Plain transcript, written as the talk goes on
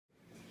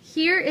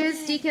Here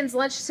is Deacon's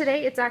lunch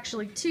today. It's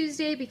actually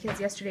Tuesday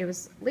because yesterday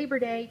was Labor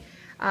Day.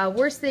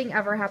 Worst thing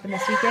ever happened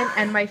this weekend,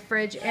 and my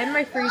fridge and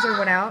my freezer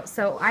went out,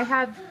 so I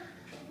have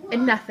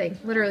nothing,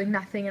 literally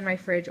nothing in my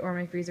fridge or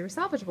my freezer was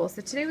salvageable.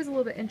 So today was a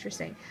little bit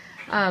interesting.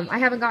 I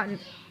haven't gotten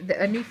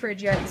a new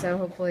fridge yet, so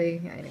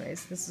hopefully,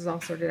 anyways, this is all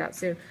sorted out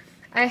soon.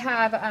 I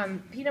have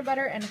peanut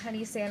butter and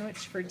honey sandwich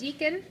for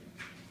Deacon.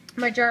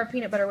 My jar of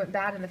peanut butter went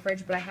bad in the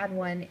fridge, but I had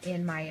one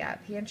in my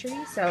pantry,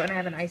 and I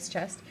have an ice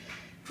chest.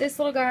 This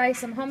little guy,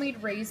 some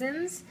homemade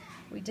raisins.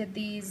 We did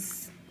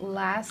these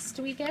last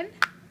weekend.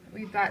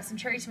 We've got some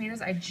cherry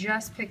tomatoes. I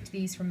just picked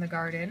these from the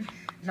garden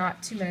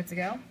not 2 minutes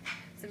ago.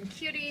 Some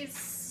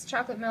cuties,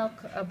 chocolate milk,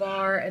 a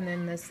bar, and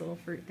then this little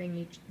fruit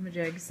thingy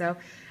majig. So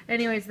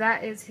anyways,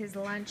 that is his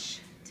lunch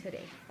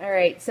today.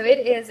 Alright, so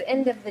it is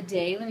end of the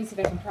day. Let me see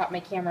if I can prop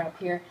my camera up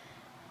here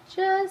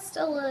just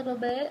a little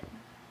bit.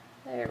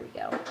 There we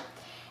go.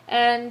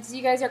 And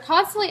you guys are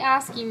constantly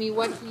asking me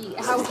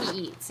how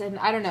he eats, and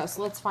I don't know,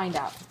 so let's find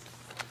out.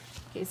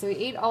 Okay, so he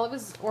ate all of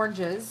his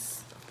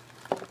oranges,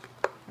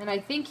 and I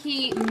think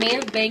he may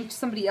have banked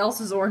somebody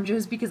else's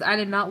oranges because I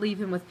did not leave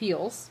him with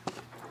peels.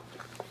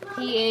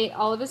 He ate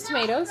all of his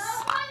tomatoes.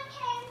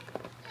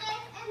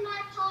 In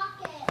my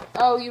pocket.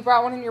 Oh, you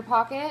brought one in your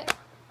pocket?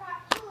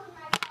 Brought two in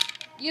my pocket.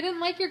 You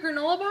didn't like your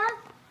granola bar?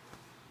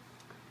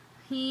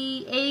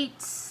 He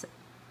ate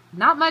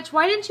not much.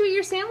 Why didn't you eat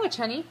your sandwich,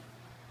 honey?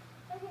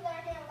 Because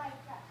I didn't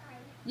like that kind.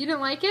 You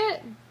didn't like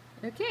it?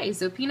 Okay,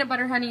 so peanut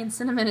butter, honey, and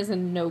cinnamon is a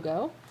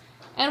no-go.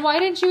 And why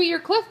didn't you eat your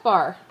Cliff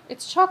Bar?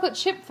 It's chocolate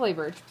chip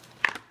flavored.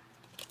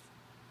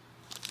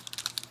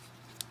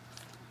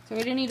 So he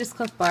didn't eat his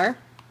Cliff Bar.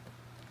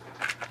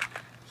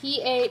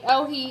 He ate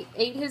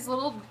his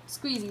little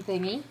squeezy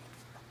thingy.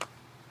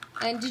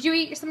 And did you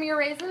eat some of your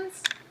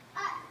raisins?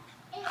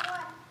 Ate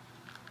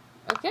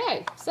one.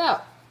 Okay, so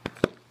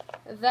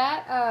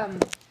that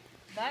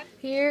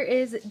here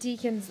is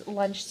Deacon's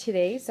lunch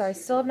today. So I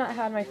still have not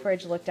had my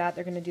fridge looked at.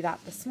 They're going to do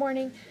that this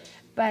morning.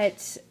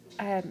 But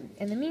in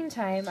the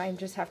meantime, I'm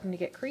just having to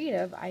get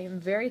creative. I am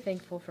very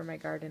thankful for my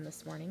garden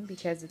this morning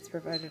because it's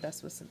provided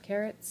us with some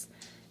carrots,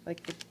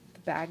 like the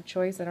bag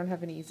choice. I don't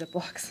have any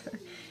Ziplocs,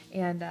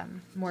 and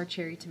more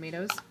cherry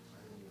tomatoes.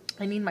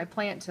 I need my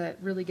plant to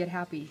really get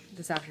happy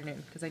this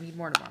afternoon because I need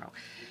more tomorrow.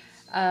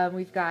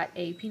 We've got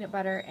a peanut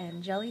butter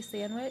and jelly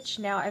sandwich.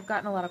 Now, I've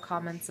gotten a lot of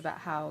comments about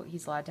how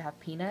he's allowed to have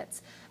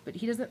peanuts, but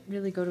he doesn't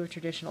really go to a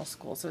traditional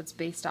school, so it's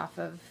based off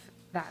of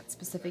that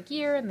specific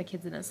year and the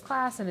kids in his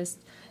class, and his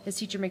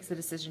teacher makes the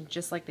decision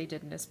just like they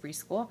did in his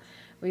preschool.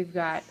 We've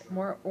got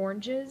more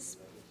oranges,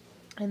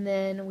 and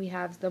then we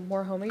have the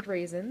more homemade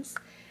raisins,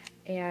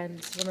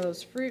 and one of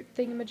those fruit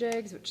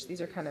thingamajigs, which these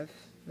are kind of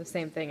the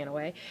same thing in a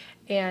way,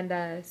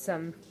 and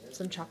some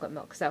chocolate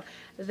milk. So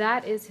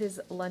that is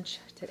his lunch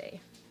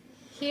today.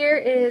 Here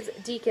is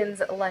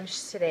Deacon's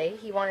lunch today.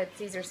 He wanted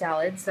Caesar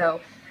salad, so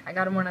I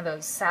got him one of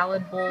those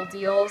salad bowl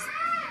deals.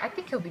 I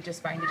think he'll be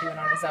just fine to do it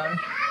on his own.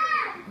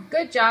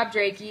 Good job,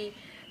 Drakey.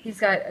 He's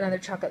got another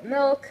chocolate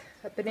milk,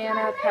 a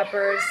banana,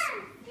 peppers.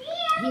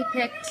 He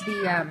picked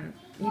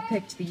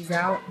these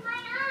out.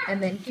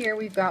 And then here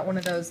we've got one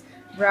of those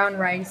brown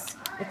rice.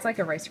 It's like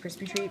a Rice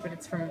Krispie treat, but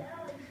it's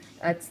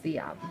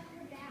the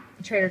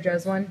Trader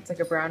Joe's one. It's like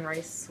a brown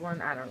rice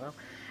one. I don't know.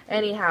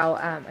 Anyhow,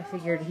 I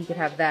figured he could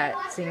have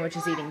that, seeing which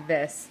is eating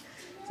this.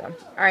 So,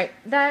 alright,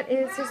 that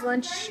is his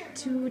lunch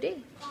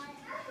today.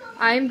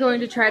 I'm going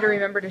to try to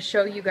remember to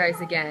show you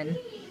guys again,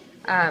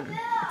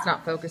 it's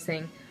not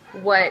focusing,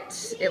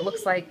 what it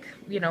looks like,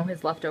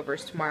 his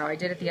leftovers tomorrow. I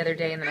did it the other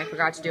day and then I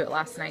forgot to do it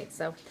last night,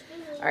 so,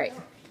 alright,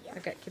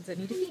 I've got kids that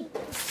need to feed.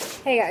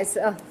 Hey guys,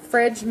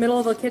 fridge, middle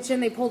of the kitchen,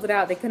 they pulled it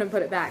out, they couldn't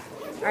put it back.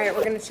 Alright,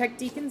 we're going to check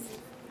Deacon's.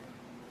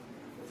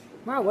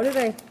 Wow, what are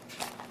they?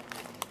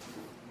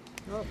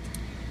 Oh.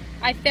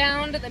 I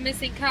found the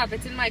missing cup.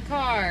 It's in my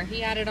car.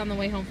 He had it on the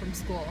way home from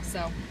school,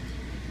 so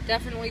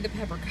definitely the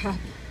pepper cup.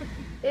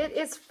 It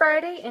is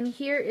Friday, and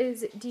here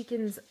is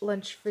Deacon's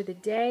lunch for the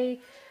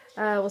day.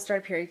 We'll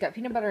start up here. We've got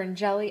peanut butter and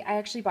jelly. I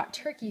actually bought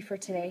turkey for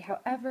today.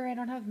 However, I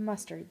don't have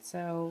mustard,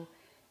 so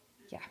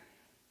yeah,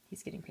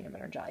 he's getting peanut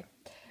butter and jelly.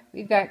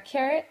 We've got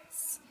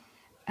carrots.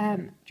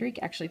 Drake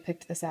actually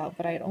picked this out,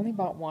 but I had only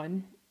bought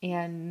one,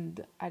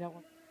 and I don't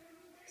want...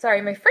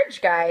 Sorry, my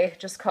fridge guy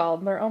just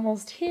called. They're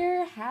almost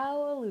here.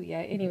 Hallelujah.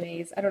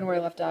 Anyways, I don't know where I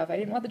left off. I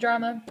didn't want the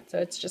drama, so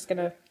it's just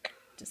gonna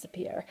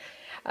disappear.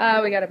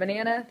 We got a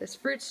banana, this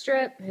fruit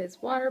strip,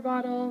 his water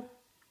bottle.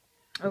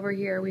 Over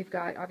here, we've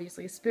got,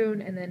 obviously, a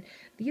spoon, and then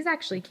these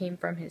actually came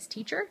from his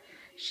teacher.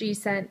 She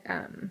sent,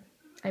 I'm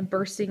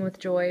bursting with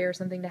joy or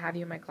something to have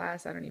you in my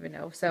class. I don't even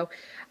know. So,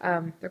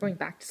 they're going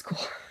back to school.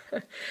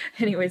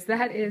 Anyways,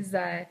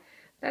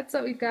 that's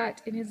what we've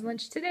got in his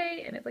lunch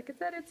today, and like I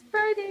said, it's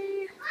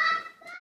Friday.